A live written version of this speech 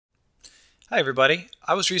Hi everybody.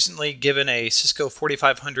 I was recently given a Cisco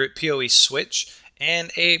 4500 PoE switch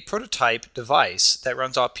and a prototype device that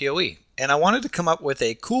runs off PoE. And I wanted to come up with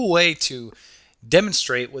a cool way to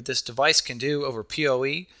demonstrate what this device can do over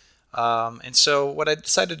PoE. And so what I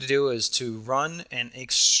decided to do is to run an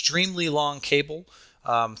extremely long cable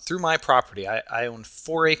through my property. I own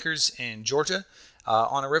 4 acres in Georgia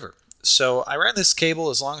on a river. So I ran this cable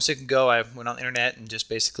as long as it can go. I went on the internet and just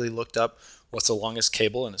basically looked up what's the longest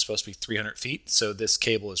cable, and it's supposed to be 300 feet. So this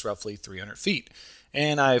cable is roughly 300 feet.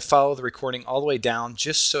 And I followed the recording all the way down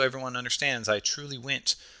just so everyone understands I truly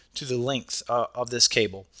went to the length of this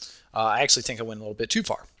cable. I actually think I went a little bit too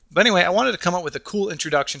far. But anyway, I wanted to come up with a cool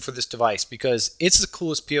introduction for this device because it's the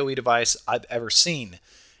coolest PoE device I've ever seen.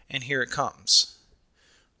 And here it comes.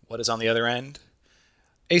 What is on the other end?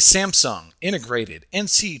 A Samsung integrated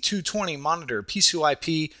NC220 monitor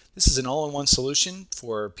PCIe. This is an all-in-one solution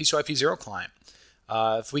for PCIe 0 client.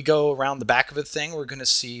 If we go around the back of the thing, we're going to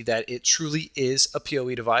see that it truly is a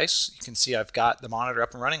PoE device. You can see I've got the monitor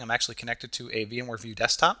up and running. I'm actually connected to a VMware View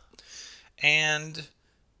desktop. And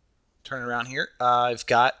turn it around here, I've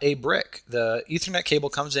got a brick. The Ethernet cable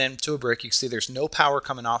comes in to a brick. You can see there's no power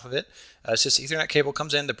coming off of it. It's just Ethernet cable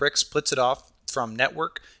comes in, the brick splits it off from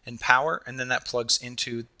network and power, and then that plugs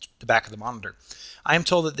into the back of the monitor. I am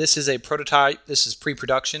told that this is a prototype. This is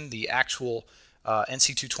pre-production. The actual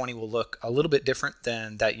NC220 will look a little bit different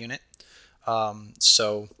than that unit.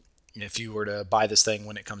 So if you were to buy this thing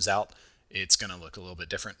when it comes out, it's going to look a little bit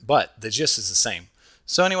different, but the gist is the same.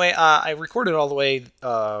 So anyway, I recorded all the way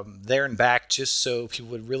there and back just so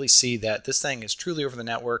people would really see that this thing is truly over the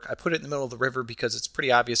network. I put it in the middle of the river because it's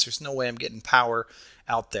pretty obvious there's no way I'm getting power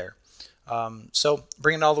out there. So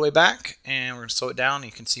bring it all the way back, and we're going to slow it down.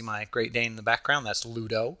 You can see my Great Dane in the background. That's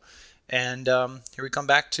Ludo. And here we come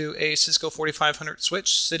back to a Cisco 4500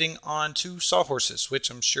 switch sitting on 2 sawhorses, which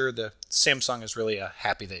I'm sure the Samsung is really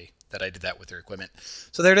happy that I did that with their equipment.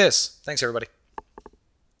 So there it is. Thanks, everybody.